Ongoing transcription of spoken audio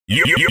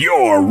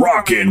You're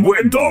rocking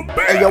with the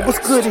best. Hey, yo, what's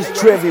good? It's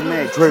Trevi,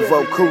 man.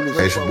 Trevo Coolest.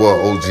 Hey, it's your boy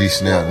OG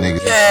Snap, nigga.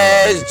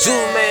 Yeah, it's Jew,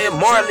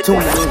 man. Marley. Tune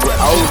in with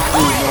old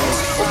school, man.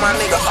 For my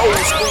nigga old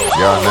school.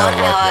 Y'all now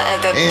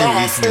rocking the and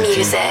best listening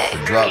music. to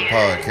the Drop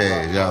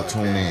Podcast. Y'all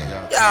tune in.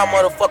 Y'all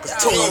motherfuckers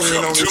tune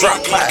in on the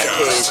Drop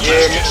Podcast.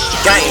 Yeah,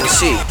 gang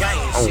shit.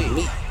 On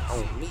me.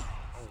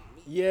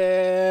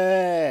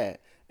 Yeah,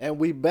 and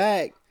we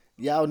back.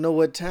 Y'all know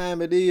what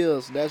time it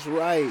is. That's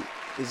right.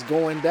 It's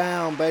going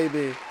down,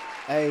 baby.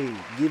 Hey,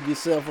 give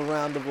yourself a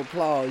round of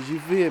applause. You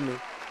feel me?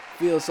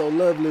 Feels so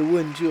lovely,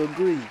 wouldn't you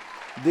agree?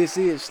 This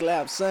is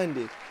Slap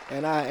Sunday,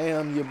 and I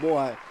am your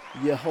boy,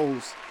 your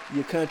host,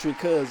 your country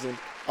cousin,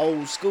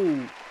 old school,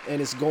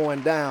 and it's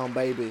going down,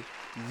 baby.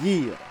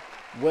 Yeah.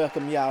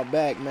 Welcome y'all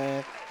back,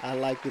 man. I'd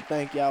like to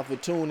thank y'all for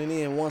tuning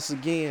in once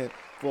again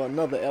for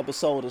another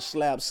episode of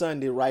Slap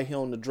Sunday right here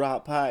on the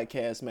Drop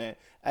Podcast, man.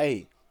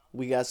 Hey,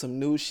 we got some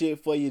new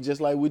shit for you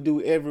just like we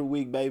do every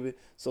week, baby.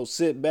 So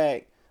sit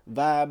back,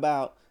 vibe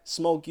out,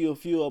 smoke you a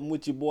few of them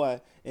with your boy,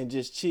 and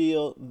just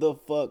chill the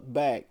fuck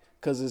back,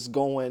 because it's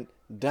going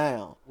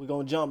down. We're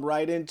going to jump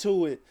right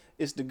into it.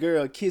 It's the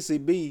girl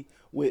Kissy B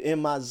with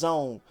In My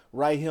Zone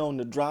right here on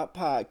the Drop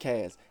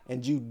Podcast,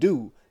 and you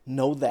do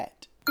know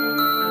that.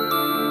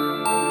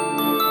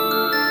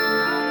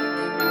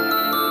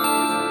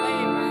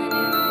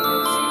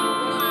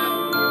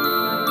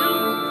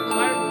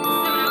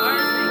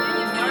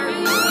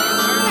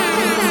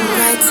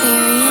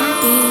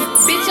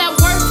 Bitch, I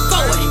work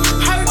for it,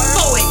 hurt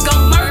for it,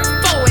 gon' murk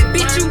for it.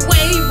 Bitch, you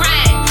way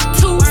ride,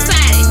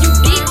 two-sided, you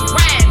dick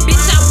ride.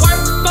 Bitch, I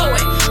work for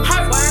it,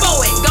 hurt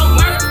for it, gon'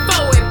 murk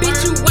for it.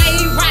 Bitch, you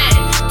way ride,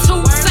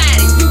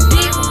 two-sided, you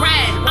dick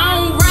ride. I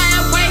don't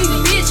ride waves,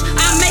 bitch,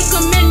 I make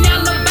them and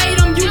elevate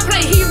them. You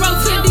play hero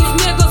to these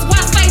niggas, why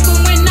save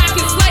them when I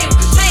can slay them?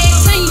 Tag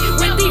team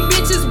with these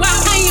bitches, why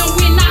pay them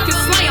when I can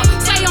slay them?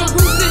 Say I'm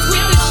ruthless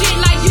with the shit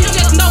like you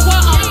just know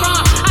where I'm from.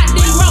 I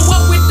didn't grow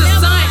up with the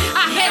sun,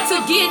 I had to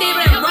get it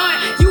and run.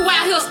 You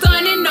out here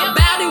stunning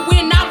about it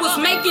when I was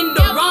making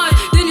the run.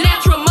 The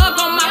natural mug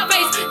on my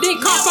face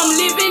didn't come from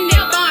living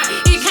in fun.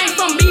 It came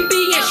from me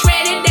being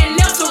shredded and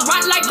left to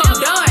rot like I'm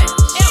done.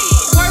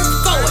 Work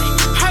for it,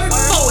 hurt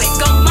for it,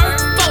 gon' murk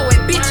for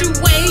it. Bitch, you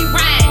way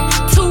ride,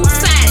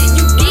 two-sided,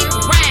 you dick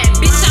ride.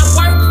 Bitch, I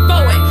work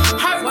for it,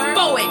 hurt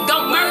for it,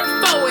 gon' murk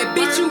for it.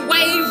 Bitch, you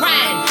way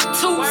ride,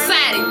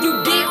 two-sided, you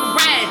dick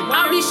ride.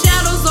 All these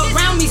shadows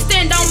around me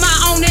stand on my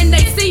own and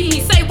they see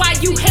me. Say why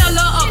you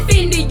hella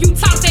offended, you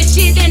talk that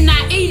shit and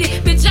I eat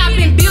it. Bitch, I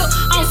been built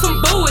on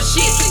some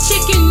bullshit.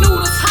 Chicken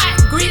noodles,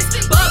 hot grits,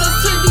 butters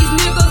to these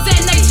niggas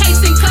and they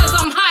chasing cause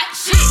I'm hot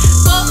shit.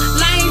 Fuck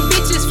lame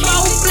bitches,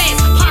 flow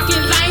flats,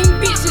 parking lame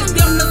bitches.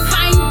 Them the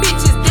same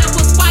bitches that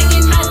was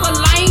fighting over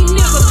lame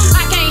niggas.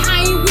 I can't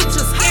hang with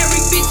you,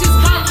 scary bitches,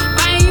 won't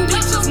bang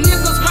with you.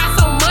 Niggas ride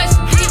so much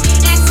dick,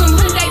 ask them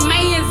who they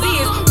mans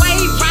is.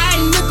 Wave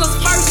riding niggas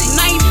first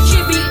name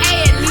should be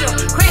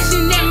ad-lib.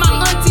 Crashing at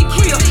my auntie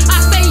crib, I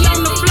stay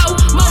on the floor,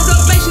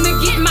 motivation to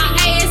get my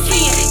ass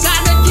in.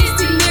 Gotta diss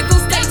these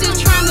niggas, they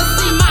just tryna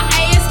see my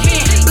ass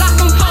can. Block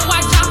them before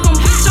I drop them,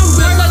 bitch, I'm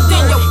realer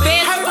than your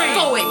best friend.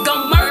 For it,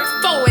 gon' murk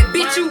for it,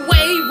 bitch, you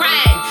way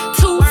ride,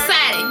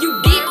 two-sided, you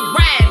dick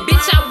ride.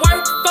 Bitch, I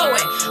work for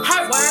it,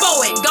 hurt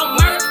for it, gon'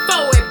 murk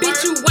for it.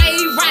 Bitch, you way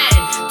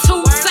ride,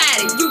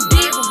 two-sided, you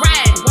dick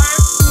ride.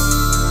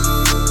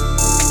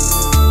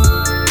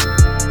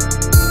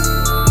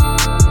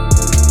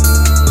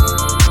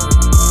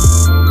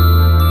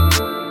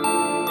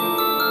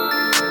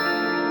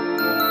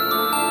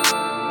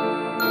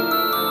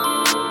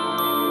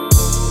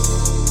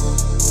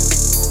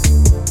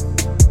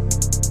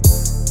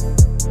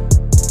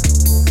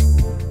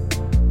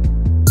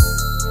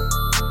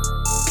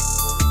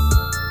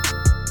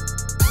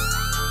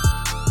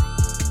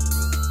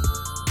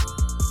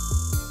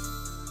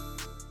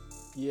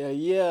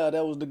 Yeah,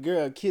 that was the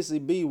girl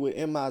Kissy B with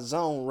In My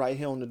Zone right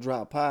here on the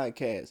Drop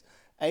Podcast.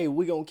 Hey,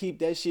 we gonna keep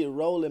that shit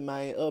rolling,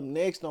 man. Up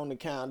next on the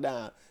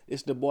countdown,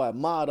 it's the boy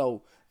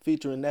Motto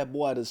featuring that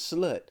boy The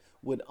Slut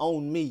with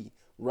On Me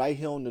right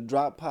here on the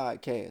Drop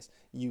Podcast.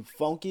 You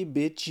funky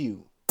bitch,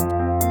 you. I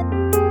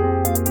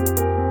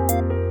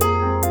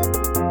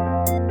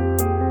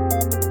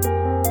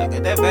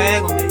got that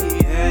bag on me,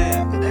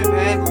 yeah. I got that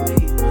bag on me.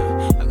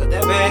 I got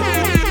that bag on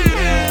me,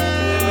 yeah.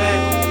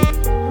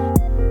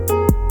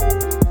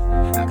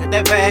 I got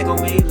that bag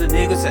on me, little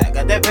nigga say I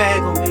got that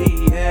bag on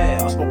me, yeah.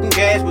 I'm smoking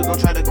gas, but don't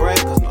try to grab,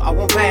 cause no, I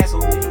won't pass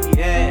on me,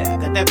 yeah. I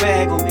got that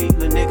bag on me,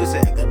 little nigga say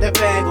I got that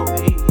bag on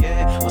me,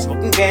 yeah. I'm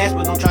smoking gas,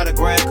 but don't try to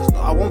grab, cause no,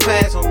 I won't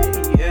pass on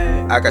me,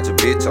 yeah. I got your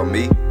bitch on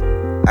me,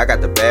 I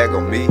got the bag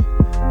on me.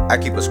 I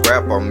keep a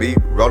scrap on me,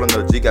 rollin'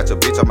 the G, got your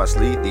bitch on my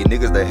sleeve. These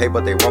niggas they hate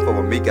but they want fuck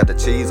with me. Got the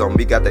cheese on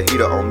me, got the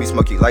heater on me.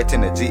 Smoky light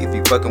in the G if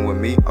you fucking with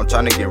me. I'm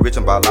tryna get rich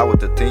and ball out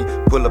with the team.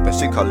 Pull up and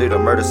shit, call it a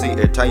murder scene.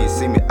 Every time you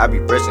see me, I be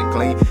fresh and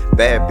clean.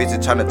 Bad bitches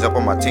tryna jump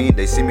on my team.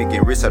 They see me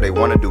get rich so they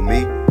wanna do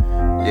me.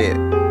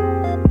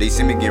 Yeah, they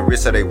see me get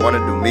rich so they wanna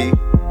do me.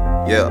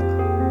 Yeah,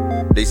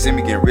 They see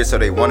me getting rich, so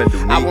they wanna do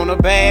me. I want a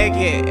bag,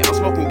 yeah, I'm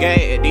smoking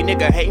gas. These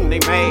niggas hating, they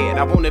mad.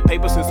 I wanted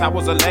paper since I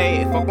was a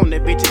lad. Fuck on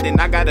that bitch and then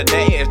I got a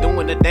dash.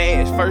 Doing the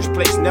dash, first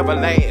place never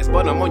last.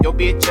 But I'm on your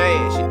bitch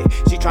ass, yeah.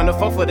 She tryna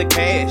fuck for the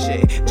cash,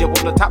 yeah.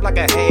 Just on the top like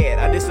a hat.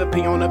 I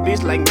disappear on a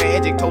bitch like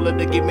magic. Told her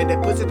to give me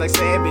that pussy like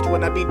Savage.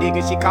 When I be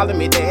digging, she calling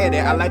me daddy.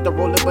 I like to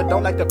roll it, but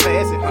don't like to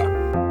pass it, huh?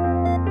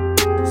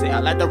 Say I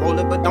like to roll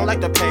it, but don't like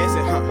to pass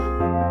it, huh?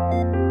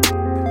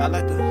 I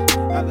like to.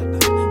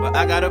 But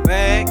I got a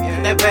bag,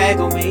 yeah. That bag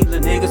on me,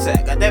 little nigga say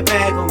I got that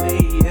bag on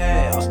me,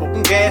 yeah. I'm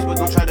smoking gas, but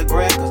don't try to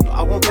grab, cause no,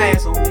 I won't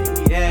pass on me,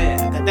 yeah.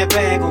 I got that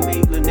bag on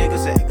me, little nigga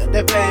say I got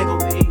that bag on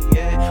me,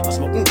 yeah. I'm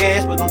smoking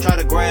gas, but don't try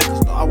to grab,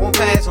 cause no, I won't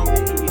pass on me,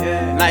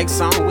 yeah. Nike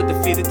song with the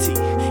fitted tee,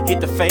 hit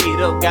the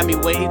fade up, got me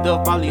waved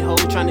up, all these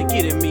hoes tryna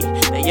get at me.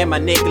 They in my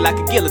neck like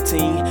a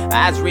guillotine,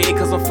 eyes red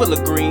cause I'm full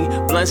of green,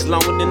 blunts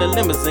longer than a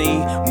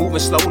limousine, moving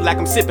slow like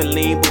I'm sipping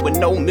lean, but with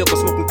no milk or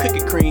smoking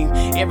cookie cream.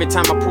 Every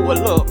time I pull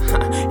up,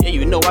 yeah,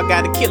 you know I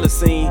got a killer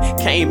scene.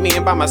 Came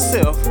in by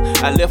myself,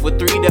 I left with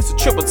 3, that's a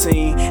triple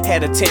team.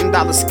 Had a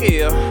 $10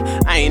 scale,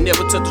 I ain't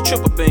never touched a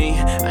triple beam.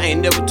 I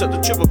ain't never touched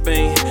a triple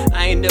beam.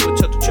 I ain't never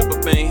touched a triple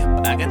beam.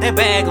 But I got that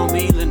bag on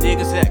me, little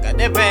nigga say I got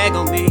that bag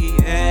on me,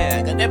 yeah.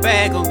 I got that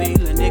bag on me,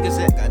 little nigga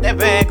say I got that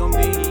bag on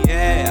me,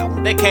 yeah. I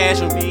want that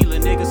cash on me,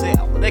 little nigga say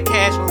I want that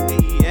cash on me,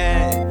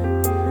 yeah.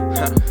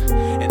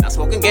 And I'm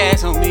smoking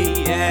gas on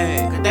me,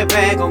 yeah. Got that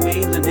bag on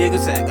me, little nigga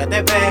say I got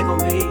that bag on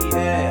me,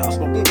 yeah. I'm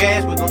smoking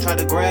gas, but don't try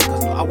to grab,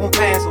 cause no, I won't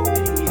pass on me,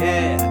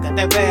 yeah. I got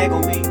that bag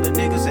on me, little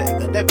nigga say I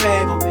got that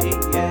bag on me,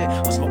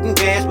 yeah. I'm smoking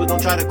gas, but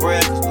don't try to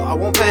grab, cause no, I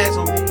won't pass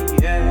on me,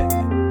 yeah.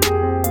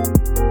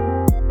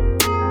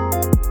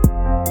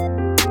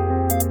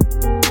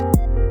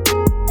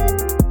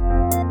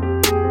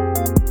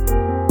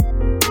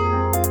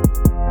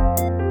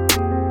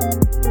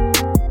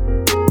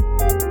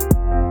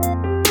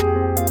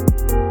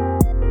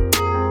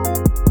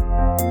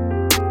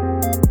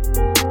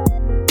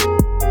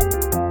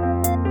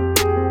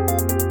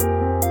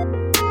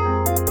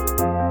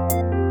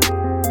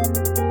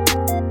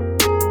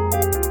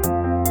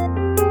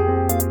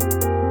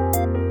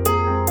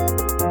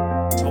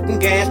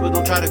 Gas, but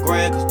don't try to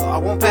grab, cause no, I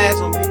won't pass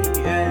on me,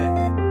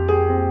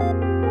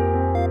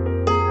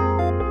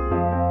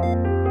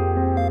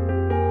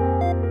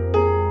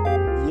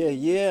 yeah.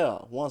 Yeah.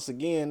 Once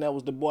again, that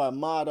was the boy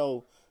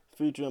Motto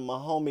featuring my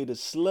homie The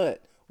Slut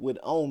with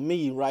On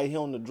Me right here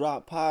on the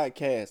Drop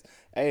Podcast.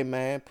 Hey,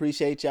 man,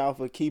 appreciate y'all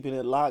for keeping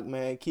it locked,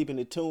 man, keeping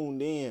it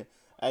tuned in.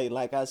 Hey,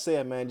 like I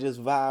said, man,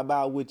 just vibe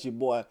out with your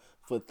boy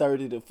for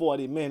 30 to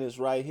 40 minutes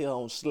right here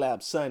on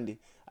Slap Sunday.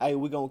 Hey,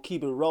 we're going to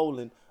keep it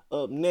rolling.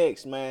 Up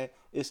next, man,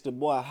 it's the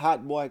boy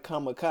Hot Boy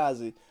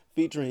Kamikaze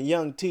featuring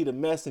Young T the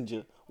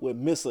Messenger with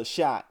Miss a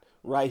Shot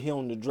right here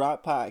on the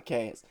Drop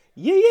Podcast.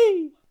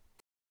 Yee!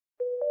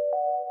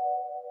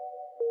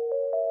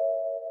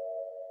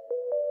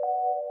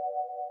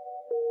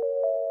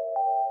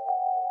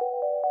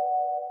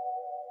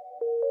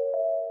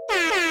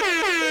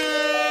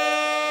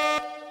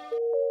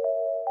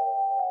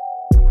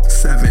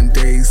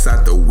 Days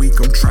out the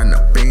week, I'm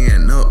tryna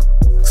band up.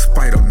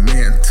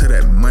 Spider-Man to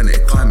that money,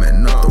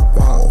 climbing up the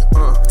wall.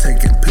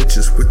 Taking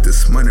pictures with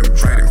this money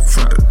right in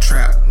front of the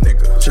trap,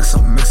 nigga. Just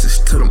a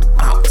message to them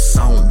ops,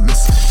 I don't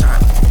miss a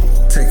shot.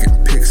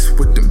 Taking pics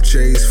with them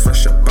J's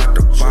fresh up out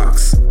the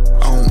box.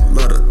 I don't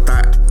love the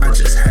thought, I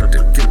just had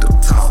to get the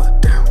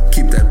top down.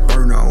 Keep that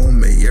burner on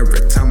me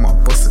every time I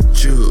bust a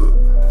jug.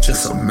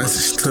 Just a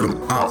message to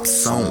them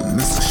ops, I don't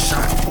miss a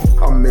shot.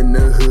 I'm in the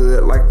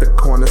hood like the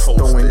corner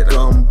throwing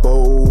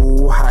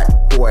gumbo.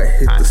 Hot boy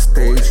hit the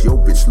stage, yo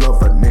bitch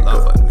love a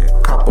nigga.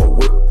 Copper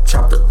whip,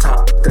 chop the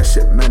top, that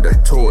shit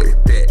mandatory.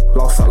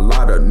 Lost a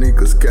lot of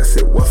niggas, guess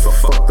it was a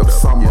fucked up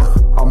summer.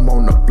 I'm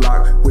on the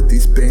block with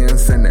these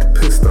bands and that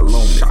pistol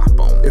on me.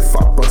 If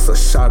I bust a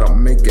shot,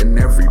 I'm making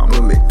every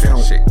bullet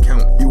count.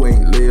 You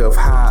ain't live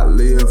how I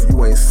live,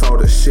 you ain't saw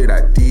the shit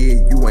I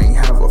did. You ain't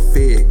have a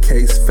Fed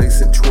case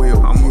facing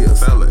 12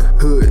 years.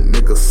 Hood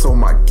nigga, so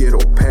my ghetto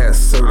pass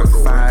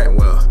certified.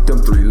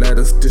 Them 3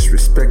 letters,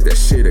 disrespect that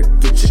shit'll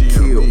get you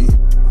killed.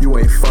 You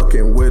ain't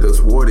fucking with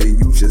us, water,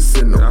 you just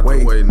in the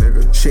way,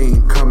 nigga. She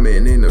ain't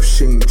coming in if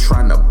she ain't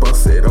tryna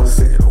bust it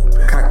open.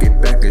 Cock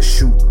it back and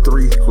shoot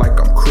 3 like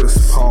I'm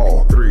Chris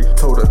Paul.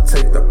 Told her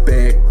take the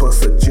bag,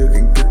 bust a jig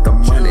and get the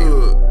money.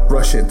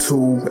 Russian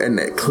tube and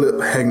that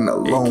clip hang a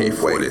long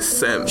way.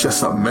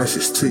 Just a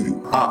message to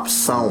you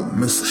ops, I don't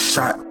miss a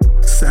shot.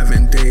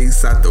 7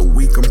 days out the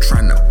week, I'm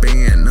tryna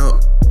band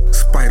up.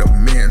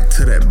 Spider-Man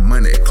to that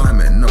money,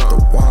 climbing up the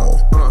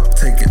wall.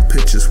 Taking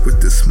pictures with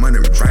this money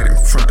right in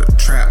front of the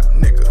trap,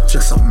 nigga.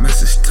 Just a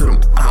message to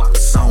them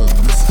ops, I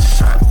don't miss a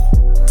shot.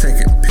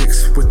 Taking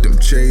pics with them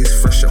J's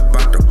fresh up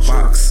out the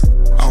box.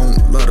 I don't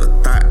love the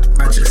thought,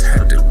 I just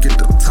had to get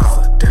the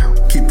top down.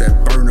 Keep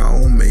that burner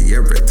on me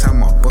every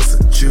time I bust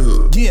a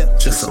jug.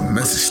 Just a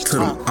message to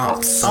them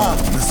ops, I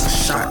don't miss a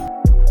shot.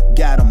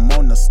 Got him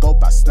on the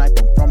scope, I snipe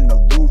him from the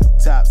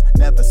rooftops.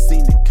 Never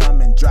seen it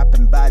coming,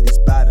 dropping bodies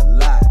by the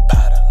lot.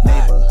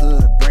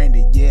 Neighborhood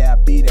branded, yeah, I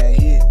be that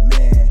hit,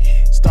 man.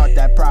 Start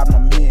that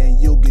problem, me and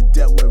you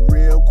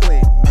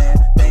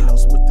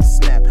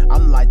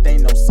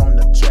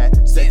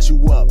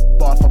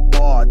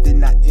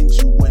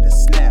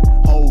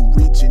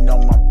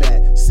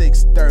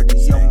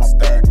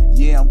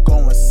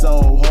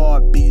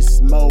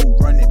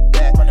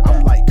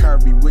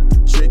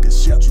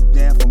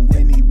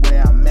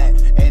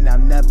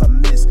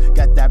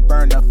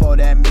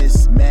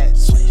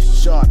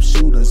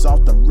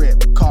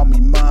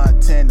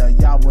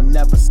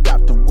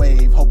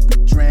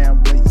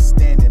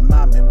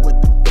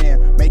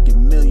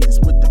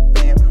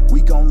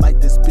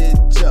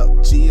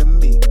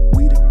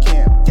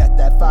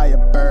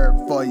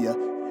for ya.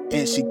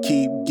 And she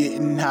keep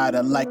getting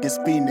hotter like it's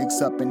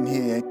Phoenix up in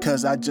here,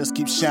 cause I just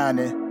keep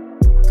shining.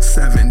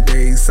 7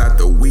 days out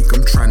the week,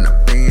 I'm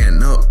tryna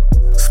band up.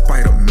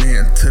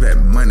 Spider-Man to that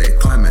money,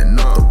 climbing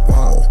up the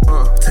wall.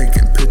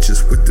 Taking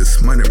pictures with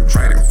this money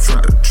right in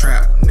front of the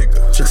trap,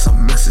 nigga. Just a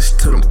message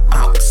to them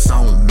ops,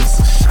 I don't miss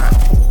a shot.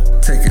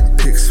 Taking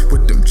pics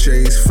with them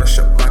J's fresh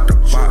up out the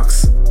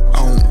box.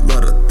 I don't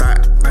love the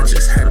thought, I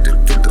just had to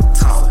get the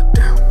top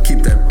down.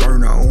 Keep that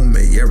burner on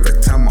me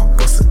every time I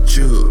bust a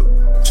jug.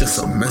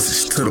 Just a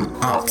message to them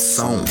ops,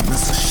 I don't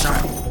miss a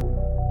shot.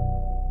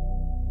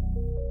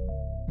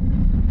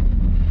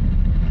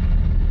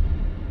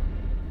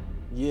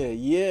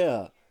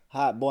 Yeah.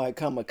 Hot Boy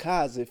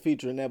Kamikaze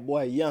featuring that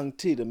boy Young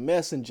T, the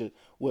Messenger,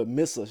 with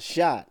Miss a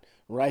Shot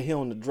right here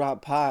on the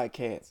Drop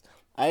Podcast.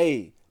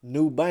 Hey,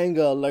 new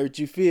banger alert,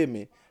 you feel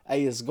me?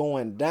 Hey, it's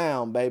going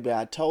down, baby.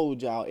 I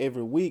told y'all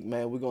every week,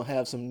 man, we're going to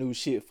have some new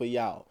shit for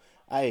y'all.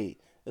 Hey,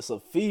 it's a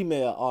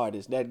female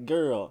artist, that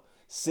girl,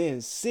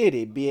 Sin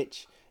City,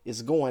 bitch.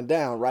 It's going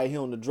down right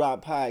here on the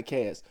Drop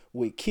Podcast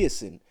with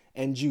Kissing,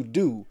 and you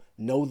do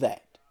know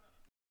that.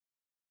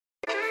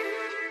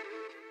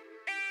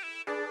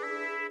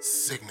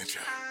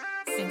 Signature.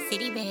 Sin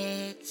City,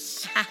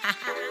 bitch.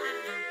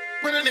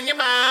 Put it in your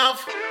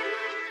mouth.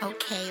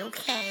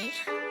 Okay.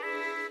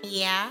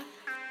 Yeah.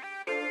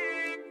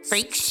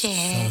 Freak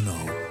shit. So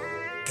no.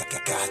 Got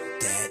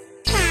that.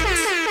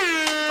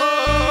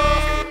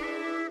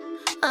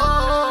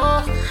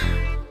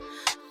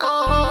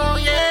 Oh,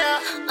 yeah.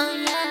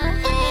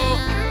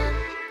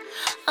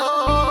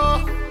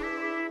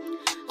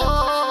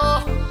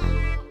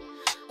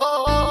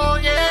 Oh,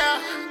 yeah.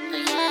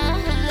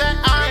 That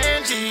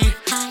ING.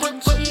 Put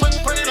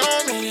it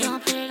on me.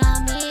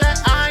 That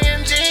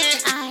ING.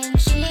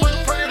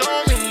 Put it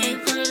on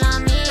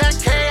me. That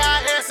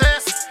KISS.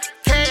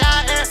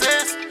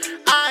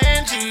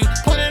 ING.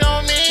 Put it on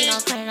me.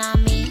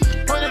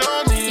 Put it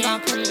on me. Yeah.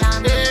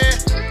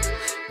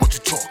 What you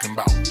talking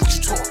about?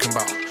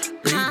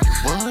 Baby,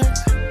 what?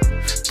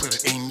 Put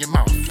it in your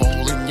mouth.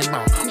 Fall in your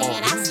mouth. All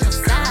in your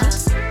guts.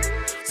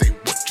 Say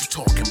what you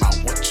talking about?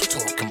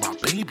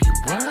 Baby,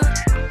 what?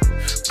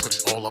 Put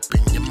it all up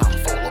in your mouth.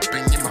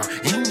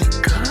 In your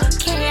gut.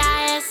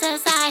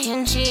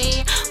 KISSING.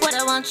 What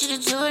I want you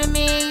to do to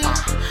me.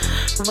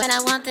 When I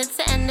want the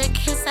tender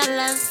kiss I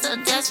love so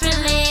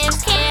desperately.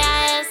 It's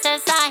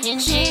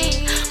KISSING.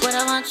 What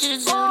I want you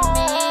to do to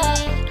me.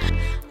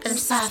 Put them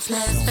soft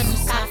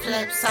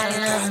lips all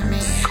over me.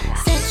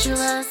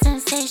 Sensual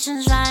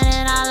sensations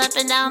riding all up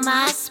and down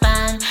my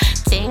spine.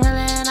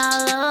 Tingling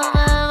all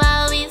over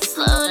while we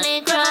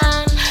slowly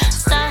grind.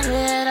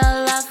 Started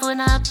all off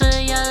when I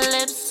put your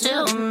lips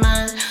to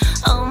mine.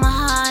 Oh, my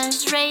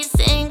heart's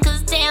racing,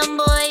 cause damn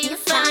boy you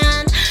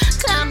fine.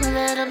 Come a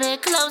little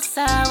bit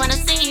closer, wanna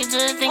see you do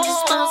the things you're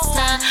supposed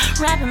to.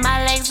 Wrapping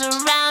my legs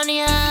around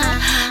you,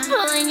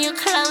 pulling you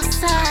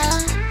closer.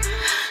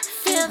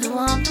 Feel the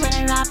warmth when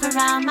I wrap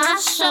around my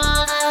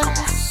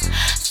shoulders.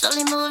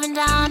 Slowly moving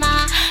down,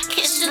 I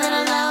kiss you a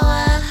little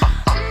lower.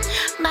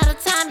 By the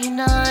time you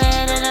know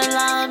it, it'll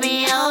all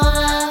be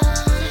over.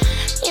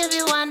 You'll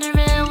be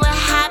wondering what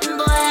happened,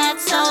 boy, I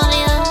told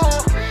you.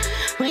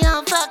 We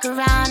gon' fuck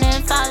around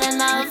and fall in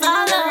love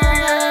all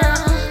over.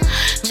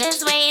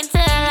 Just wait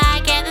until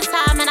I get the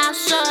time and I'll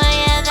show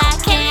you that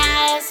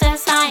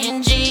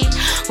KISSING.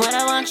 What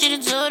I want you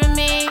to do to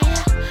me.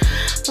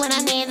 When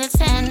I need a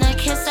tender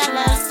kiss I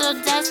love so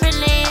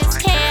desperately. It's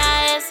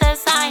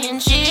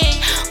KISSING.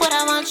 What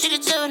I want you to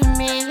do to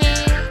me.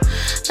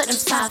 Put them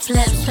soft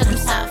lips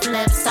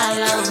all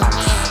over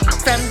me.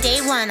 From day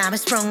one, I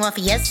was sprung off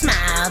of your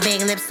smile.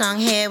 Big lips, long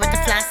hair with the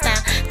fly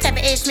style. Type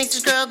of ish makes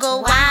this girl go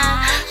wild.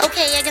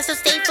 Okay, I guess I'll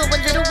stay for a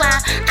little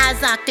while. Eyes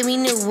locked and we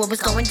knew what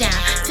was going down.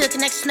 Feel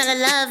connection, smell of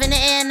love in the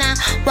air now.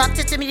 Walked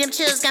up to me, them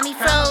chills got me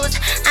froze.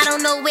 I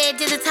don't know where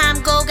did the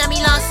time go. Got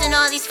me lost in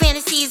all these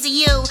fantasies of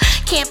you.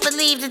 Can't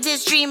believe that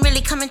this dream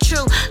really coming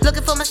true.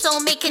 Looking for my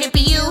soulmate, can it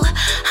be you?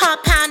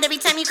 Heart pound every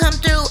time you come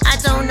through. I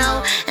don't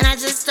know, and I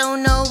just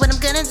don't know what I'm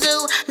gonna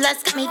do.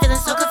 Lust got me feeling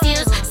so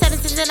confused. 7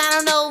 sins and I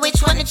don't know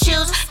which one to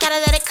choose. Gotta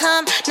let it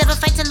come, never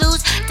fight to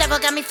lose. Devil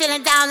got me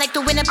feeling down like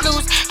the winter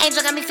blues.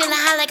 Angel got me feeling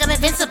high like I'm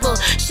invincible.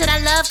 Should I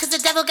love cause the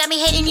devil got me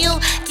hating you?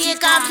 Dear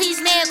God, please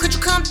man, could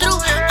you come through?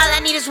 All I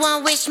need is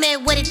one wish,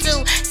 man, what it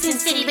do? Sin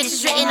City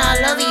bitches written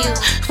all over you.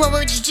 What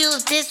would you do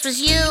if this was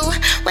you?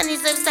 When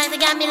these lips like they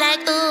got me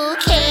like ooh,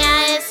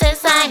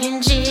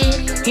 KISSING.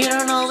 You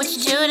don't know what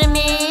you do to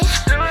me.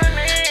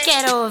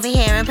 Get over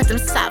here and put them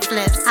soft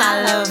lips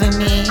all over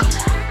me.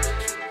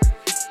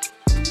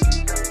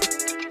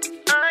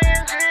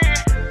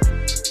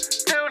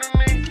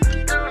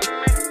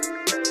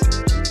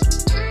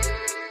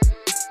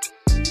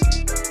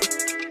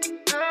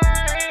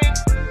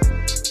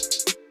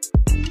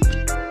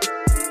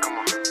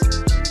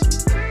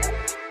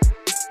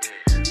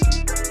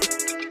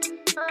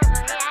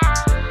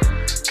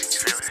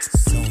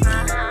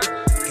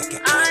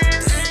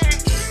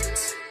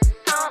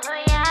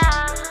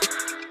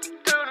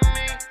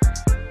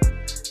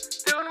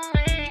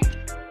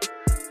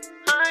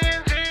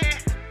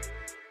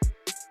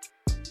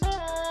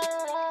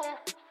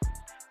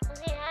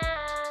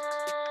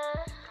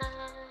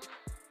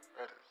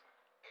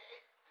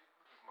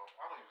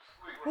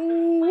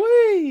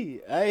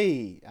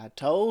 Hey, I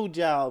told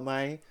y'all,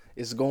 man,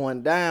 it's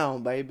going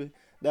down, baby.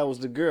 That was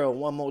the girl,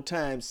 one more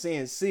time,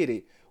 Sin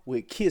City,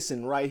 with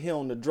Kissing right here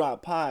on the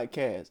Drop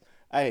Podcast.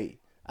 Hey,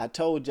 I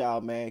told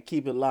y'all, man,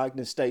 keep it locked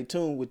and stay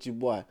tuned with your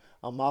boy.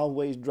 I'm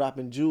always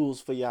dropping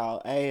jewels for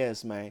y'all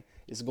ass, man.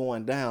 It's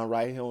going down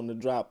right here on the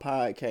Drop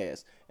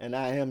Podcast. And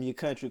I am your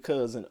country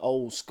cousin,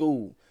 Old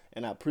School.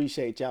 And I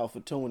appreciate y'all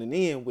for tuning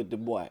in with the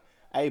boy.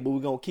 Hey, but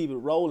we're going to keep it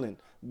rolling.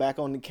 Back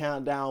on the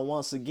countdown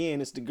once again,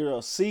 it's the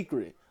girl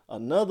Secret.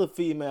 Another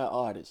female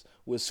artist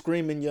with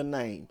Screaming Your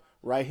Name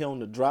right here on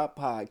the Drop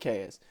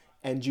Podcast.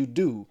 And you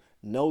do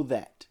know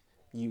that,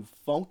 you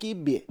funky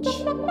bitch.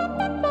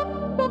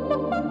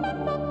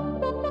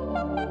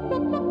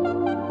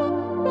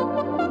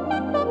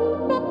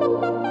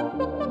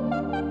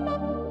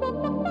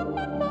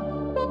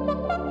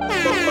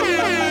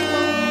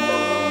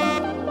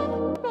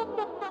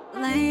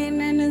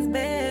 Laying in this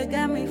bed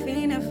got me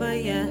fiending for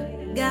ya.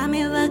 Got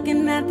me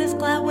looking at this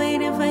clock,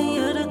 waiting for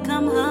you to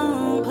come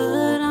home.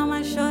 Put on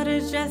my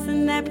shoulders, dress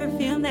in that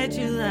perfume that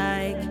you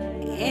like.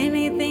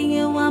 Anything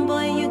you want,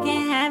 boy, you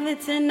can have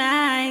it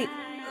tonight.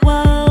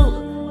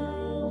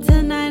 Whoa,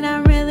 tonight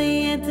I'm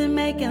really into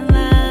making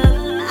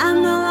love.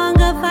 I'm no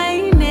longer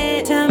fighting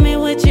it. Tell me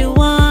what you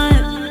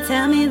want.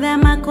 Tell me that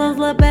my clothes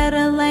look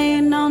better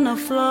laying on the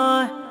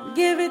floor.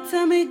 Give it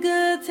to me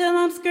good till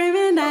I'm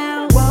screaming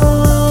out.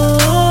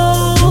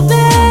 Whoa,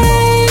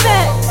 baby,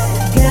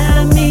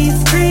 got me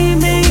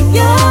screaming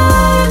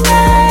your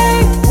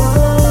name.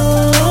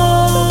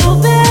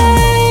 Whoa,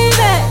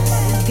 baby,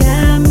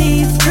 got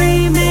me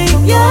screaming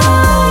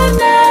your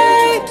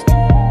name.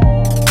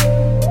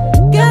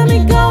 Got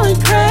me going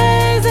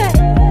crazy.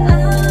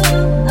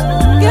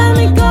 Got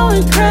me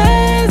going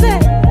crazy.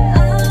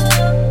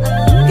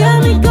 Got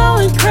me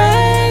going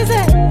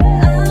crazy.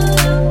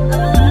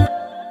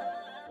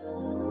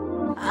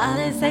 All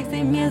this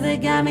sexy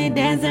music got me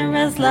dancing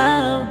real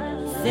slow.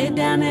 Sit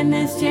down in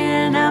this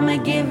chair and I'ma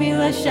give you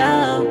a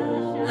show.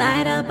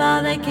 Light up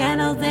all the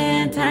candles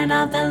and turn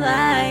off the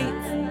lights.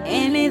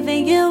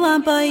 Anything you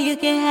want, boy, you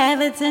can have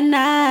it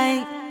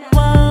tonight.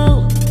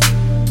 Whoa,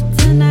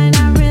 tonight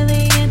I'm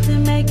really into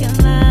making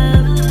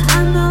love.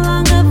 I'm no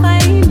longer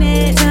fighting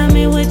it. Tell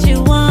me what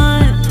you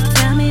want.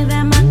 Tell me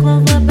that my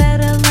clothes look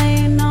better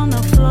laying on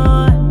the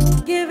floor.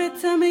 Give it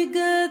to me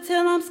good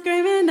till I'm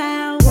screaming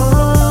out.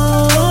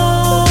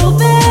 Whoa,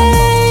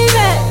 baby,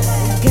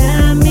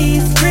 got me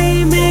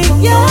screaming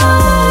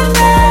your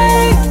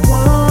name.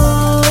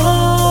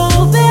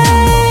 Whoa,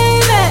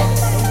 baby,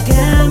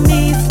 got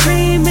me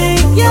screaming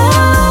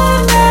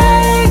your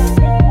name.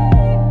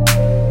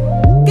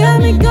 Got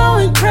me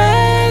going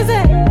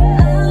crazy.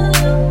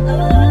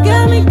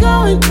 Got me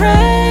going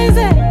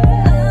crazy.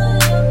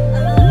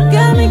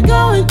 Got me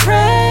going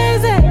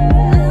crazy.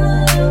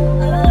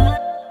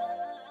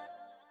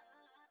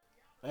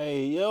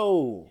 Hey,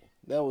 yo,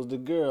 that was the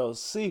girl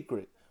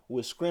Secret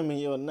with Screaming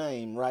Your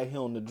Name right here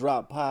on the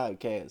Drop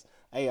Podcast.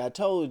 Hey, I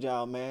told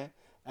y'all, man.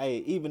 Hey,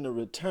 even the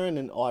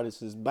returning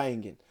artist is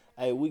banging.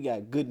 Hey, we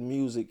got good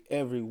music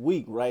every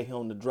week right here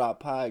on the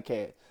Drop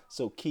Podcast.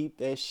 So keep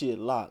that shit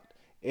locked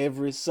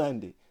every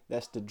Sunday.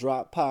 That's the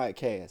Drop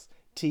Podcast.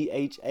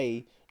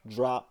 THA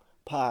Drop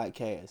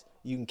Podcast.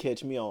 You can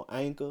catch me on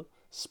Anchor,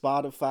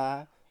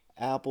 Spotify,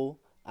 Apple,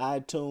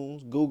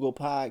 iTunes, Google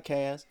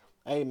Podcasts.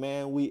 Hey,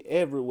 man, we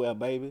everywhere,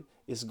 baby.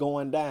 It's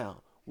going down.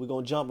 We're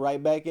going to jump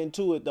right back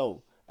into it,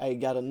 though. Hey,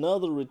 got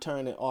another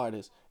returning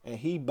artist, and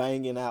he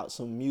banging out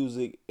some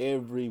music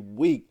every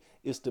week.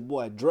 It's the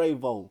boy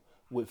Dravo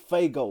with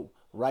Fago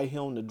right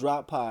here on the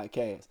Drop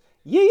Podcast.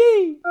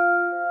 Yee!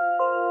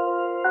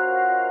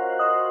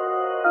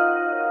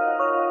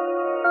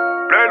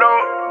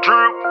 Play-Doh,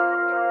 drip.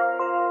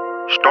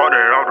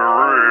 Started out the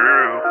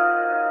real.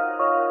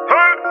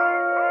 Hey,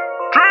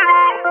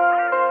 Dravo.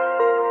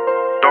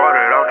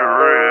 Started out the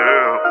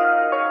real.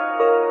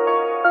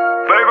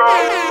 Fago,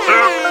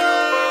 sip.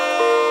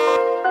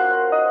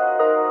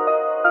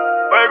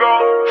 Fago,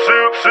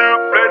 sip, sip.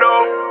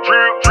 Play-Doh,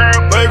 drip, drip.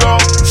 Fago,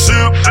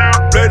 sip, sip.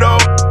 Play-Doh,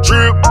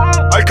 drip.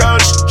 I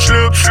got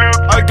slip, slip.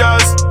 I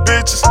got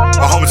bitches.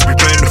 My homies be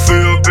playing the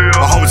field.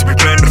 My homies be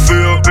playing the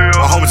field.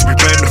 My homies be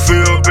playing the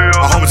field.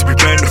 My homies be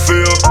playing the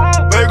field.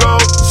 Fago,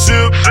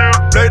 sip, sip.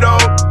 Play-Doh,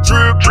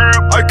 drip,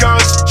 drip. I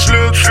got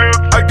slip, slip.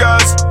 I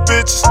got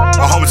bitches.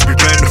 My homies be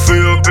playing the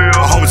field.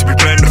 My homies be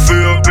playing the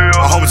field.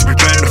 My homies be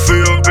playing the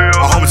field.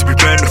 My homies be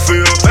playing the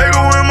field.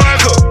 Fago in my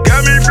cup,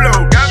 got me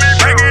flow.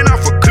 Hanging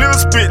off a cliff,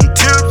 spitting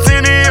tips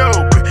in the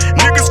open.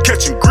 Niggas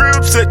catching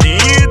grips at the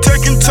end,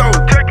 taking toe.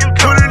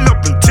 Pulling up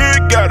in tick,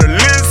 got a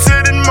lens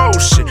set in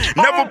motion.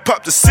 Never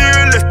popped a seal,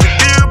 left the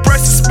deal,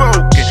 price is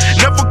spoken.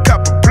 Never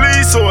cop a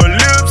police or a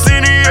lips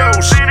in the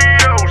ocean.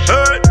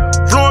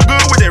 Flowing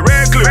good with that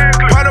red clip.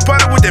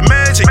 Potter with that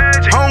magic.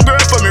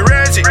 Homegirl for me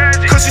ratchet.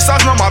 Cause she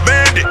saucing on my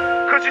bandit.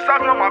 Cause she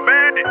saucing on my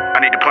bandit. I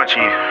need to punch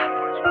in.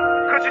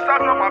 Cause she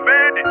saucing on my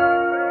bandit.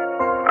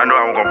 I know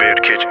I wasn't gonna be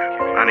able to catch it.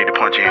 I need to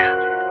punch in.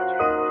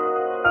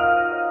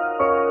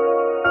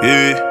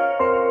 Yeah.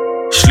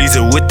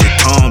 Sleazy with the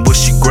tongue, but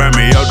she grab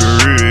me out the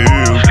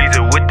real. Sleazy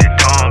with the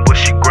tongue, but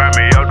she grab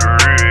me out the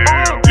real.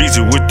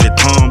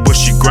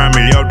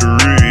 Grammy out the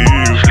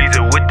rib.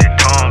 Sleazy with that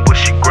tongue, but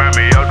she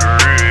Grammy out the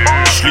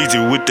rib. Sleazy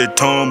with that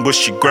tongue, but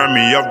she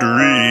Grammy out the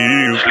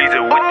rib. Sleazy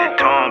with that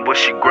tongue, but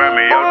she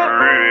Grammy out the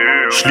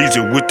rib. Sleazy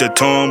with that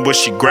tongue, but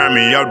she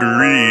Grammy out the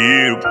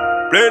rib.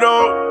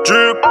 Play-Doh,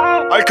 drip,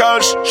 I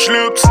catch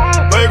slips.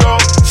 Lego,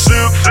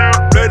 sip,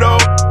 Play-Doh,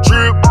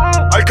 drip,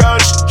 I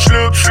catch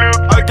slips.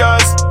 I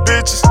got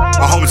bitches.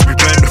 My homies be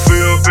playing the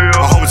field.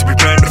 My homies be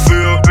playing the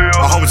field.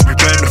 My homies be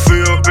playing the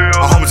field.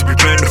 My homies be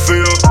playing the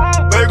field.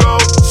 Lego,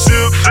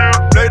 sip,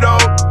 Play-Doh,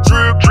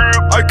 drip,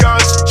 I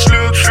catch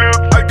slips.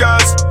 I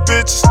got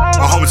bitches.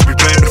 My homies be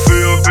playing the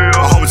field.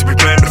 My homies be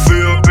playing the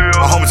field.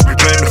 My homies be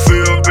playing the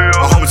field.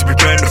 My homies be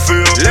playing the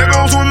field.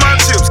 Legos with my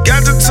chips,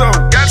 got the toe.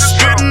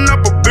 Spitting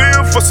up a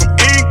bill for some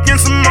ink and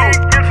some more.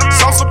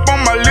 Sauce up on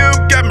my lip,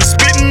 got me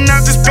spitting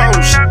out this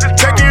post.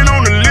 Taking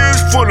on the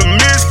list full of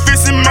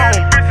misfits and more.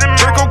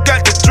 Draco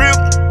got the drip.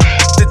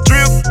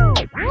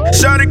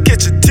 Shawty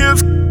catch your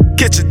tips,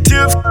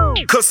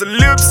 cause the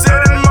lips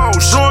set in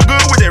motion. Doing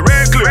good with that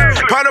red clip,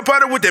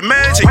 potter with that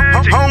magic.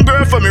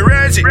 Homegirl for me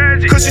ratchet,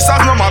 cause she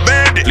saucing on my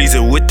bandit.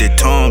 Lisa with that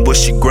tongue, but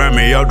she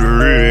Grammy out the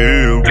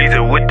rib.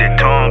 Lisa with that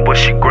tongue, but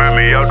she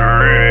Grammy out the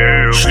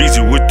rib.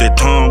 Sleazy with that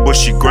tongue, but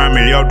she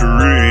Grammy out the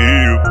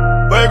rib.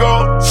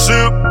 Lego,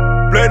 sip,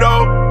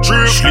 Play-Doh,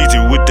 drip. Sleazy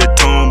with that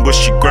tongue, but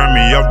she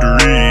Grammy out the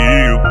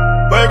rib.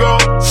 Lego,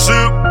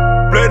 sip,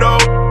 Play-Doh,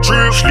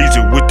 drip.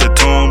 Sleazy with that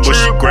tongue, but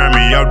she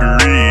Grammy out the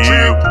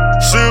rib.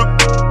 Sip,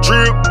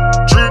 drip,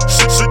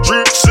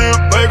 sip,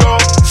 Lego,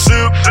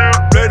 sip,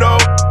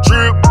 Play-Doh,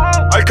 drip.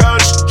 I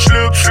catch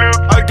slips,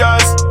 I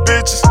got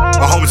bitches.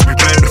 My homies be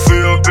playing the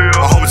field.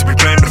 My homies be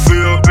playing the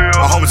field.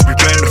 My homies be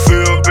playing the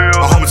field.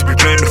 My homies be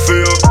playing the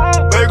field.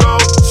 Lego,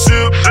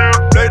 sip,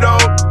 Play-Doh,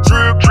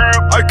 drip.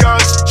 I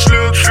catch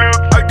slips,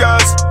 I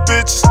got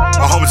bitches.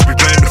 My homies be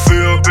playing the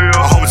field.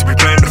 My homies be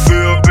playing the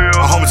field.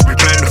 My homies be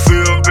playing the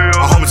field.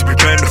 My homies be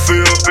playing the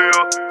field.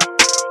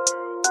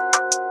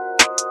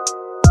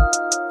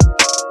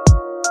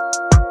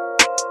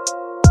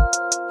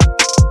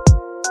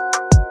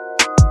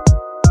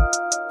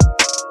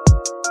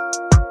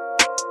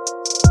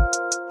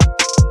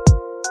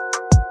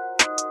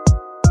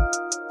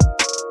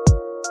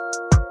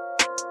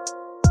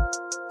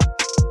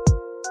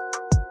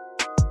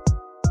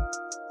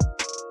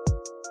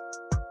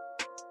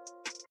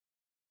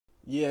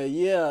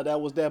 Yeah,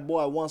 that was that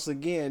boy once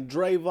again,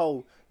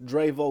 Dravo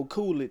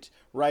Coolidge,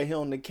 right here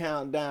on the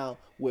countdown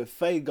with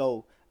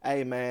Fago.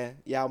 Hey man,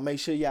 y'all make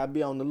sure y'all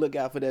be on the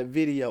lookout for that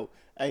video.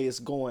 Hey, it's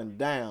going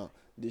down.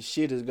 This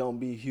shit is gonna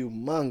be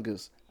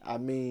humongous. I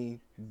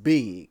mean,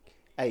 big.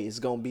 Hey, it's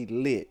gonna be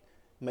lit.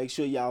 Make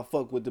sure y'all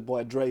fuck with the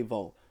boy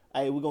Dravo.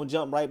 Hey, we're gonna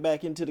jump right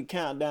back into the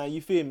countdown,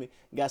 you feel me?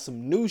 Got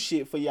some new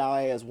shit for y'all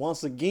ass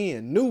once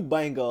again. New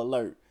banger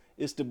alert.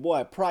 It's the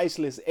boy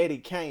Priceless Eddie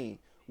Kane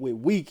with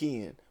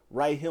Weekend.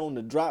 Right here on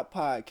the Drop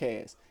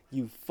Podcast.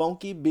 You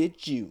funky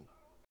bitch, you.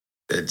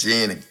 That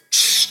Jenny.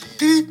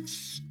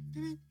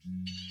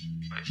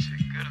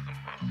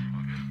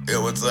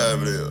 Yeah, what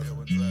time it is?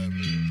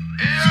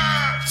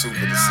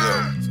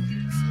 2:57.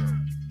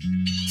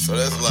 So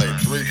that's like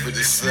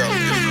 3:57.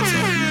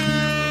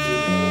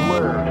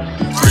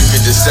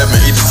 3:57,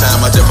 each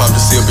time I just pop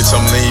the seal, bitch,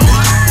 I'm leaning.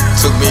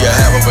 Took me a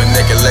half of a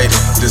naked lady,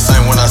 the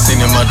same one I seen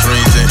in my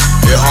dreams. And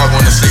it's hard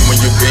when to sleep when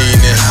you being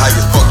in. High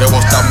as fuck, that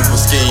won't stop me from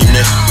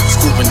scheming.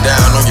 Scooping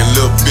down on your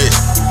little bitch.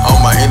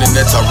 On my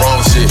internet, I wrong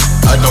shit.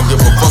 I don't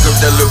give a fuck if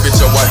that little bitch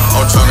a wife.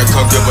 I'm tryna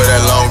come give her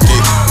that long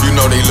dick. You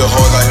know these little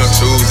hoes out here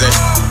choosing.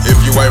 If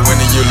you ain't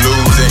winning, you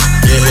losing.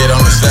 Get hit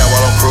on the slab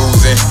while I'm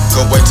cruising.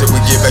 Go wait till we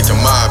get back to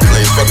my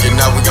place. Fuck it,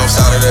 now we gon'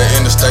 side of the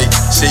interstate.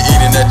 She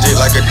eating that dick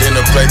like a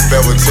dinner plate.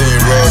 Velveteen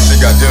rug, she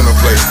got dinner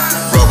plate.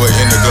 Rubber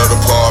in the glove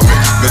department.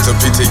 Mr.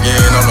 PT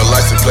getting on the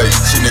license plate.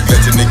 She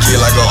neglecting the kid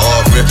like an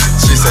orphan.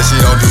 She said she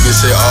don't do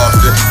this shit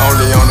often.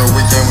 Only on the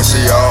weekend when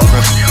she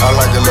offin'. I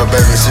like the little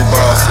baby, she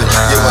bossy.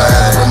 Give her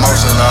ass a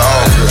promotion, I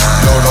offer.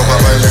 No,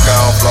 nobody look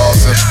out, I'm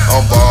flossing.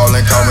 I'm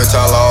ballin', call me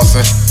Ty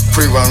Lawson.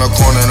 Pre-run the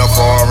corner and I'm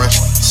foreign.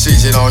 She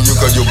shit on you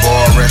cause you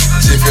boring.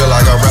 She feel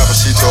like a rapper,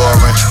 she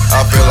touring.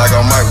 I feel like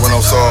I'm Mike when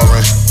I'm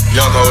soaring.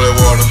 Young holy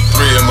water,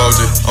 3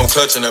 emoji. I'm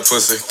clutching that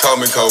pussy, call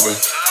me Kobe.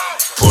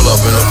 Pull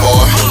up in a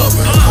bar,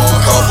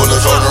 car full of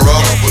Jordan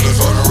Rock.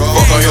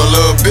 Fuck on your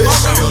little bitch,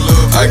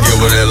 I give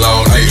her that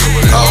long dick.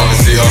 I only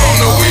see her on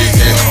the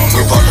weekend.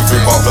 We pop the free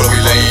ball, but we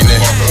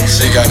leanin'.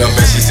 She got them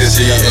and she said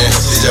she eatin'.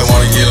 She just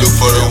wanna get loose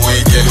for the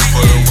weekend.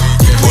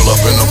 Pull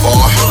up in the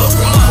bar,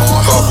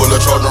 car full of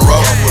Jordan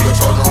Rock.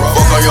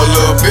 Fuck on your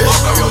little bitch,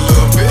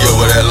 give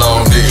her that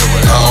long dick.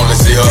 I only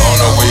see her on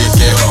the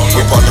weekend.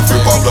 We pop the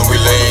free ball, but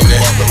we leanin'.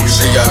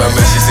 She got them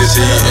and she said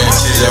she eatin'.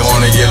 She just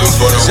wanna get loose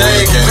for the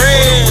weekend.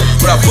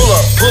 When I pull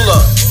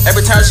up,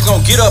 every time Now she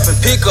gon' get up and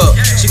pick up.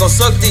 She gon'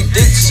 suck these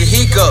dicks till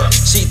she hiccup.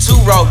 She too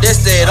raw,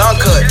 that's that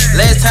uncut.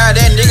 Last time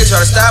that nigga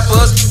try to stop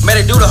us, man,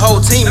 they do the whole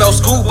team, no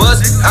school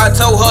bus. I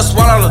told her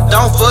swallow the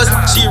don't fuss.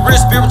 She real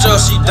spiritual,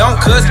 she don't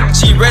cuss.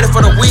 She ready for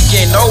the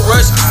weekend, no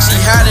rush. She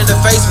hide in the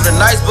face with a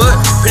nice butt.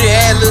 Pretty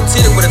ass little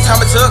titty with a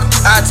tummy tuck.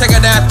 I take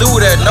her down through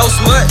there, no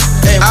smut.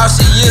 And all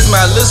she is my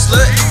little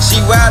slut.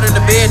 She wild in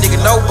the bed, nigga,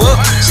 no book.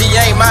 She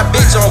ain't my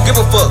bitch, I don't give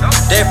a fuck.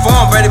 That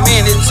farm ready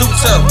man, it's too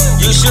tough.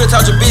 You should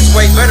taught your bitch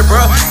way better, bro.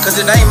 Cause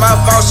it ain't my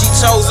fault, she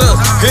chose us.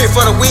 Here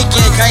for the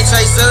weekend, can't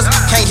chase us.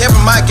 Can't help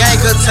in my gang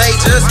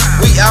contagious.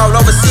 We all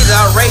over city,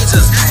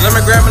 outrageous. Let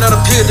me grab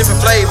another pill,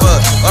 different flavor.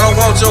 I don't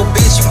want your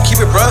bitch, you can keep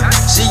it, bro.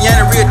 She ain't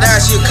a real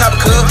dime, she a cop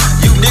cub.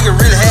 You nigga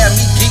really have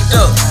me geeked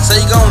up. So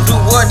you gon' do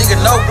what, nigga,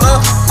 no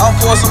bluff? I'm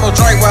pour some more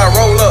drink while I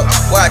roll up.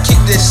 While I kick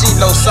this shit,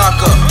 no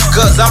sock up.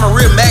 Cause I'm a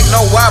real Mac,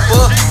 no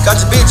whopper. Got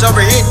your bitch over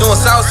here doing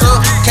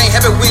salsa. Can't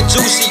have it with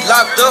you, she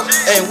locked up.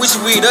 And wish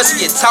you with us,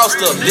 she get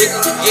tossed up, nigga,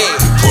 yeah.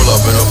 Pull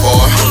up in a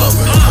bar,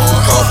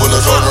 car full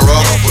of Jordan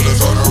Rock.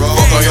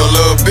 Fuck on your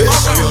little bitch,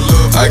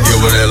 I give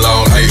her that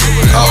long dick.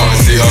 I only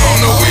see her on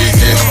the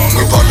weekend.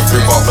 We park the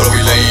free ball, we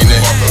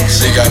leanin'.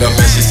 She got a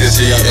man, she said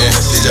she eatin'.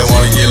 She just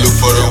wanna get loose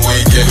for the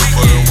weekend.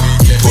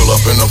 Pull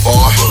up in the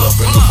bar,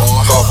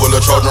 car full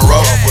of Trojan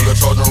Rock.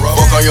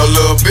 Fuck on your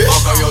little bitch,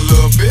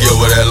 give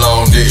her that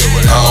long dick.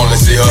 I only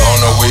see her on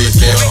the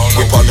weekend.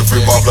 We park the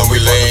free ball,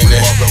 we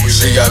leanin'.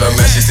 She got a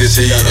man, she said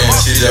she eatin'.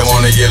 She just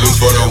wanna get loose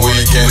for the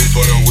weekend.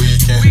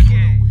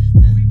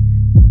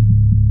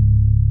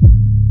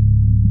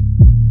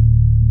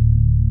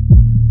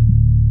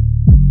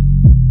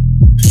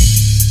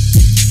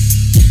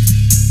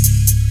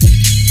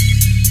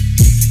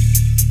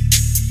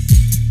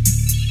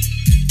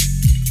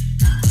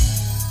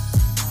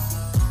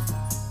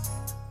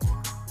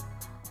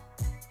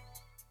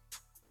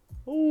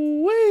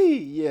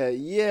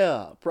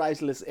 Yeah,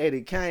 Priceless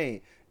Eddie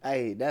Kane.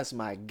 Hey, that's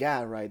my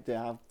guy right there.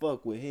 I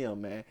fuck with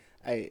him, man.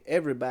 Hey,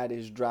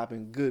 everybody's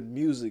dropping good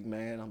music,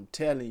 man. I'm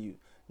telling you,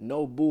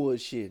 no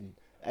bullshitting.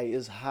 Hey,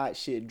 it's hot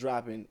shit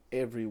dropping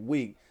every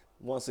week.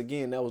 Once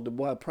again, that was the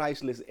boy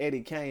Priceless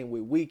Eddie Kane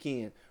with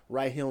Weekend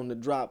right here on the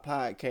Drop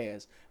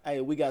Podcast.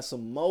 Hey, we got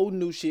some more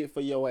new shit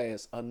for your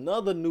ass.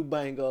 Another new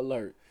banger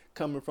alert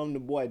coming from the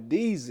boy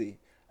DZ.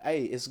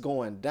 Hey, it's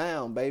going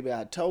down, baby.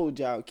 I told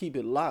y'all, keep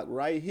it locked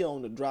right here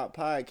on the Drop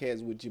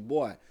Podcast with your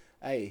boy.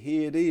 Hey,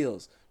 here it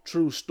is.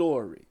 True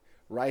story.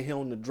 Right here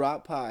on the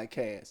Drop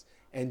Podcast.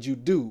 And you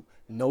do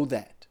know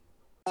that.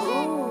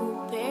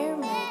 Ooh, Bear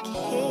make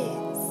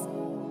hits.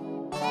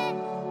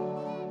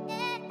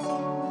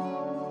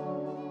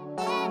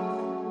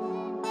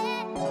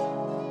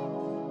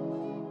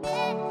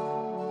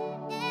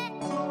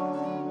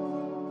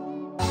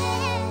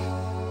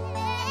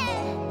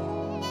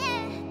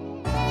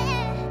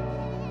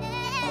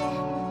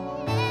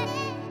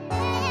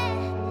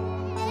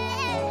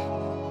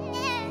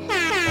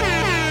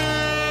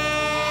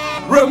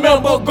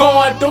 Remember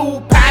going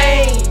through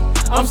pain.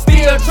 I'm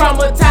still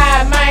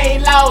traumatized,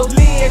 man. Lost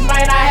limbs,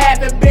 man. I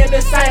haven't been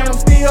the same. I'm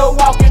still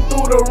walking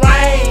through the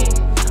rain.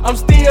 I'm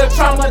still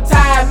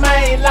traumatized,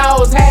 man.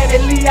 Lost had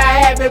it, Lee. I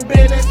haven't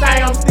been the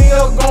same. I'm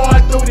still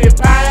going through the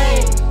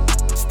pain.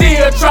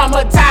 Still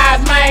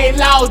traumatized, man.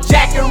 Lost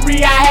Jack and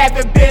Ree. I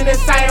haven't been the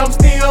same. I'm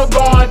still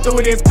going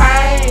through this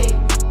pain.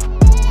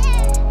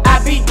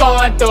 I be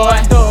going through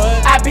it.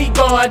 I be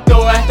going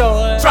through it.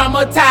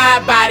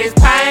 Traumatized by this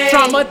pain.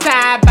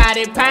 Traumatized by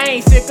this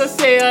pain. Sickle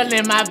cell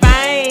in my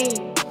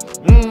vein.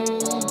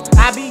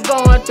 I be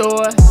going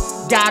through it.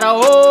 Got a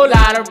whole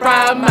lot of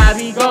problems. I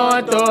be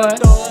going through it.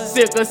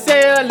 Sickle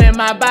cell in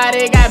my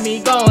body got me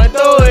going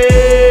through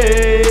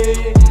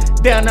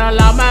it. Then I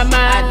lost my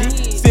mind.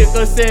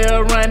 Sickle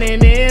cell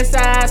running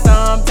inside.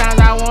 Sometimes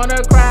I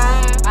wanna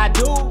cry. I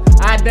do.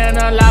 I done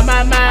lost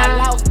my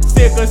mind.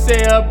 Sickle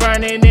cell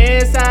burning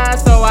inside,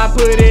 so I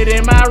put it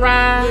in my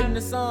rhyme.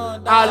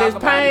 All this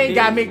pain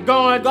got me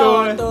going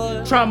through it.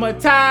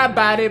 Traumatized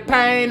by the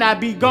pain, I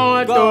be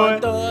going through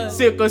it.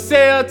 Sickle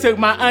cell took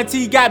my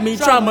auntie, got me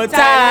traumatized.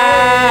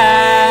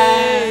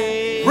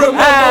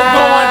 Remember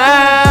going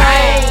through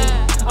pain.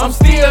 I'm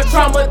still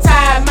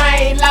traumatized,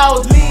 man.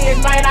 Lost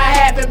limbs, man. I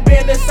haven't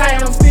been the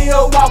same. I'm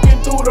still walking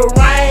through the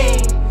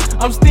rain.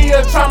 I'm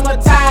still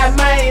traumatized,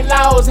 man.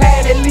 Lost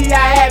had it, Lee. I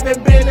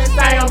haven't been the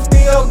same. I'm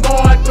still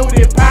going through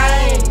the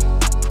pain.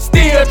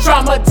 Still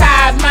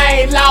traumatized,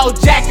 man.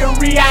 Lost Jack and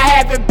Ree. I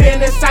haven't been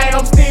the same.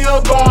 I'm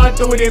still going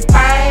through this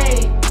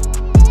pain.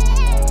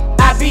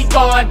 I be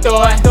going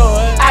through it.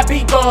 I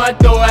be going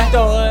through it.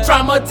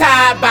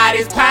 Traumatized by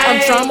this pain.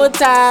 I'm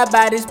traumatized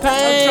by this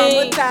pain.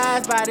 I'm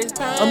traumatized by this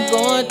pain. I'm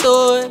going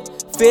through it.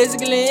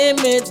 Physically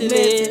and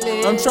mentally,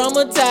 I'm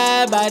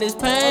traumatized by this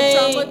pain.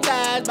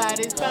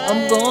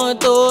 I'm going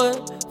through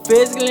it,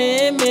 physically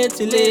and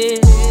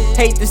mentally.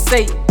 Hate to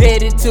say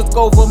that it took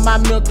over my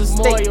mental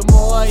state.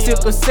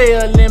 Sickle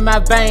cell in my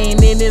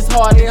vein and it's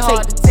hard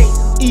to take.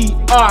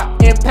 ER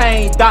in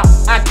pain, doc,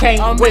 I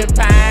can't wait.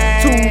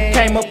 Two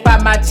came up by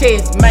my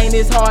chest, man,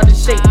 it's hard to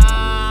shake.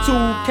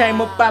 Two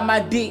came up by my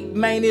dick,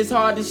 man, it's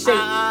hard to shake.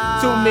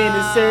 Too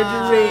many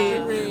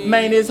surgeries,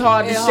 man, it's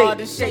hard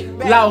to shake.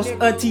 Lost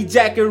Auntie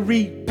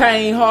Jackery,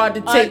 pain hard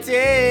to take.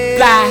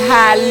 Fly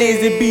high,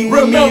 Lizzie B,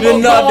 we meet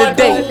another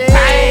day.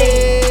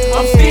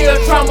 I'm still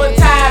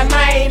traumatized,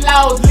 man,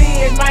 lost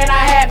Liz, man,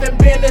 I haven't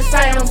been the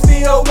same. I'm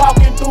still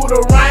walking through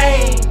the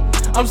rain.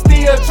 I'm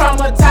still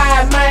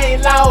traumatized,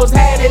 man, lost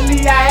Hattie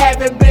Lee, I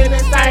haven't been the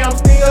same. I'm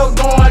still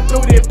going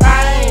through this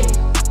pain.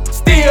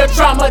 Still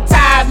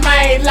traumatized,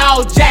 man,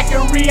 lost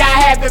Jackery, I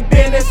haven't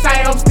been the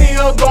same. I'm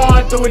still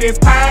going through this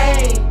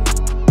pain.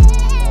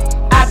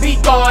 I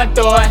be going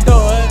through it,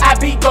 I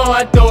be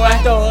going through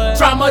it,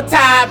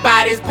 traumatized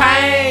by this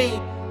pain.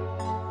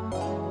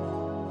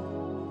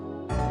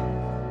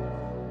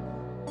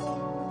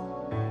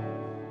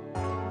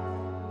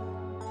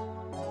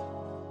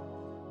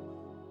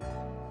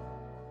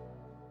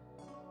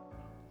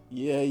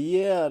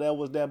 Yeah, that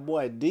was that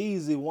boy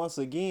Deezy once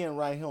again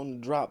right here on the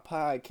Drop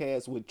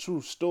Podcast with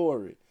True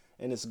Story.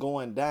 And it's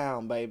going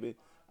down, baby.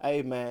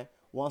 Hey, man,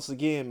 once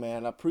again,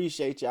 man, I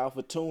appreciate y'all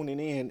for tuning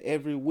in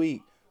every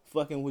week,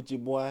 fucking with your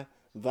boy,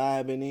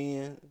 vibing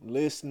in,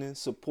 listening,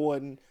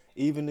 supporting,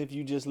 even if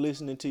you just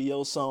listening to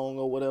your song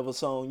or whatever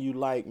song you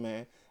like,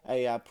 man.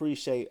 Hey, I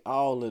appreciate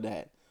all of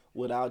that.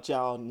 Without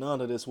y'all,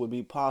 none of this would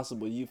be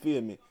possible, you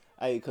feel me?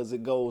 Hey, because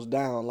it goes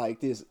down like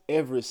this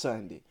every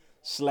Sunday,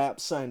 Slap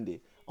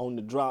Sunday, on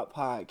the Drop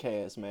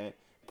Podcast, man.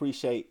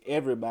 Appreciate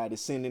everybody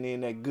sending in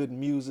that good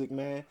music,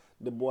 man.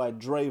 The boy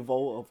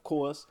Dravo, of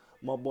course.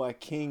 My boy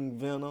King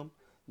Venom.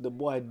 The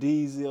boy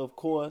Deezy, of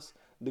course.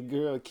 The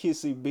girl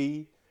Kissy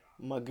B.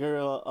 My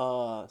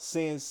girl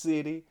Sin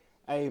City.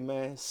 Hey,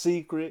 man,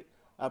 Secret.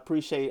 I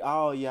appreciate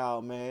all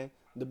y'all, man.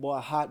 The boy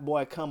Hot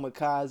Boy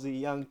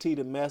Kamikaze, Young T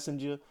the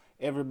Messenger.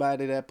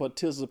 Everybody that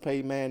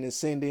participate, man, and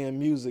send in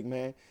music,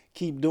 man.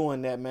 Keep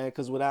doing that, man,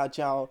 because without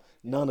y'all,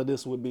 none of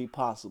this would be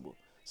possible.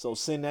 So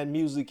send that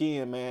music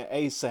in, man,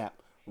 ASAP.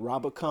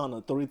 Robert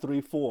Connor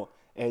 334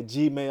 at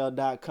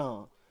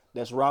gmail.com.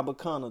 That's Robert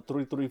Connor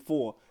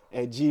 334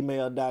 at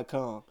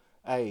gmail.com.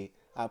 Hey,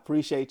 I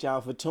appreciate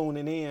y'all for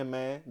tuning in,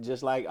 man.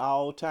 Just like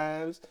all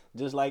times,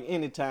 just like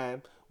any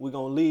time, we're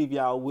going to leave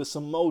y'all with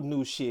some more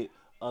new shit.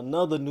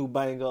 Another new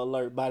banger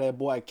alert by that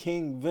boy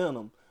King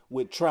Venom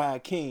with Try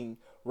King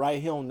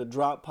right here on the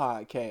Drop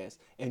Podcast.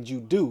 And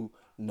you do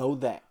know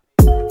that.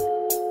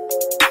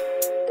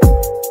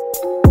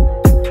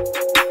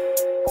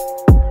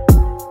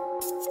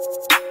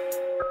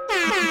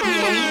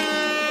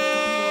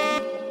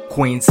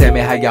 Queen, tell me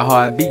how your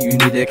heart beat, you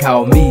need to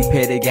call me.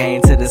 Pay the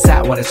game to the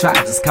side, wanna try,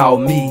 just call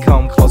me.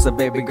 Come closer,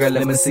 baby girl,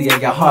 let me see how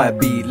your heart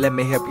beat. Let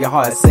me help your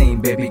heart sing,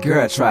 baby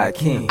girl, try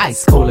King.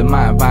 Ice cold in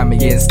my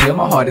environment, yeah, still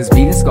my heart is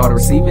beating. Scar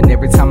receiving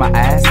every time I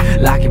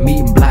ask. Locking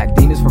me and block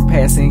demons from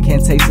passing.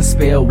 Incantation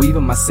spell,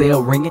 weaving my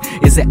cell ringing.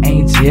 Is it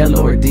angel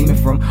or a demon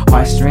from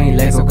heartstring?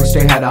 Legs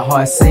orchestrate how the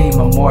heart sing.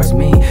 My Mars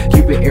mean,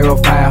 Cupid arrow,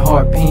 fire,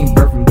 heart peen.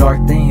 Birth from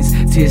dark things,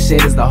 tear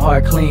shed as the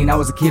heart clean. I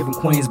was a kid from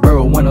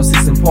Queensboro,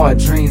 106 in Part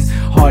Dreams.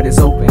 Heart is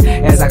open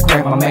as I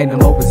crack my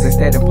magnum opus.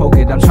 Instead of poke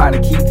it, I'm trying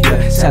to keep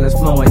your chalice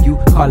flowing. You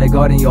call it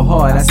guarding your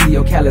heart, I see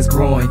your callus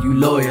growing. You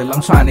loyal,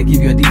 I'm trying to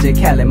give you a DJ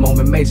Khaled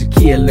moment, major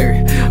key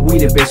alert. We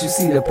the best, you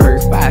see the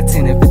perks, 5,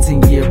 10, and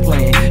 15 year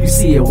plan. You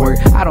see it work,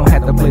 I don't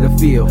have to play the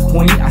field.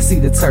 Queen, I see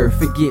the turf,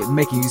 forget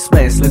making you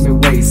splash, let me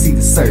wait, see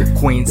the surf.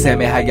 Queen, tell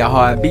me how your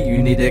heart beat,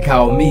 you need to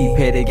call me.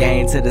 Pay the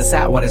game to the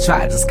side, wanna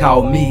try, just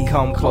call me.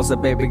 Come closer,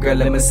 baby girl,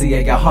 let me see how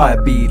your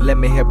heart beat. Let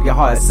me help your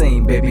heart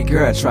sing, baby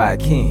girl, try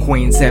King.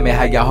 Queen, tell me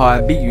how your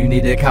heart beat, you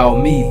need to call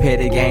me. Pay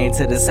the game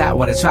to the side,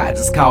 wanna try,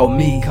 just call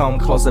me. Come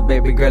closer,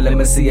 baby girl, let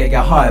me see how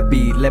your heart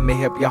beat. Let me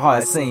help your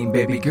heart sing,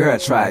 baby girl,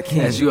 try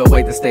King. As you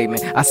await the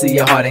statement, I see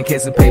your heart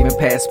encasing pavement,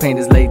 past pain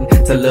is latent.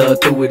 To love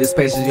through with this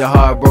patience, your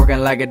heart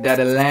broken like a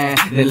dotted line.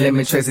 Then let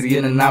me trace it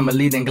in an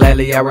anomaly, then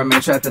gladly I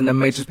remain trapped in the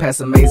matrix,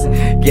 past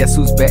amazing. Guess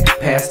who's back,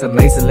 past the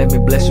Mason. Let me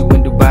bless you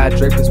in Dubai,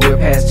 Drapers, we're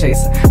past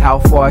chasing. How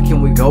far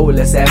can we go?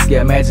 Let's ask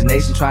your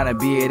imagination. Trying to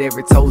be at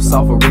every toast,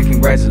 offering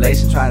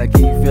congratulations. Trying to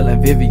keep you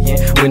feeling Vivian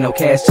with no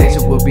cash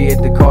changing. We'll be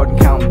at the garden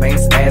counting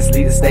banks. Ass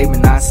lead a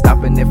statement, not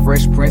stopping at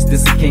Fresh Prince.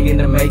 This a king in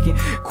the making.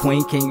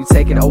 Queen, can you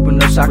take it?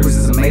 Open up chakras,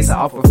 is amazing.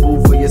 Offer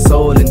food for your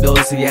soul and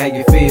those see how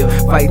you feel.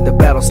 Fight the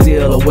battle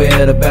still,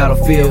 aware of the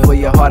battlefield. For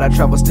your heart, I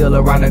travel still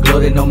around the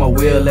globe. They know my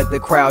will. Let the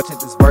crowd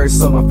chant this verse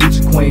so my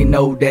future queen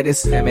know that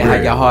it's. Tell me how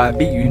your heart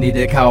beat, you need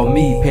to call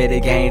me. Pay the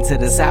game to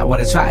the side,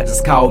 wanna try,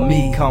 just call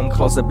me. Come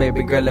closer,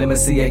 baby girl, let me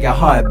see how your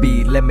heart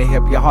beat. Let me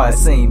help your heart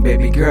sing,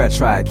 baby girl,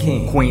 try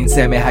King. Queen,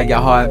 tell me how your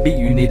heart beat,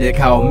 you need to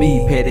call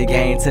me. Pay the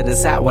game to the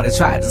side, wanna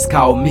try, just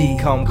call me.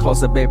 Come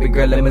closer, baby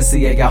girl, let me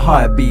see how your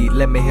heart beat.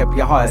 Let me help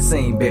your heart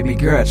sing, baby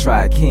girl,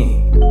 try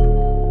King.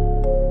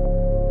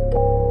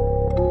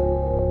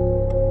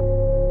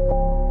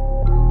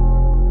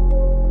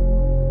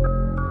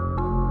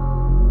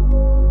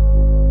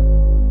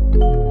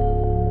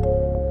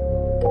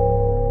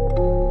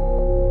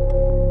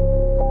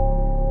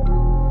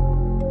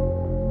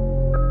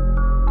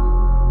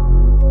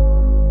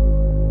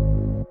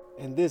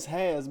 This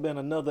has been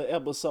another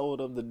episode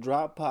of the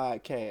Drop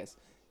Podcast.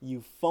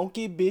 You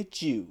funky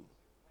bitch, you.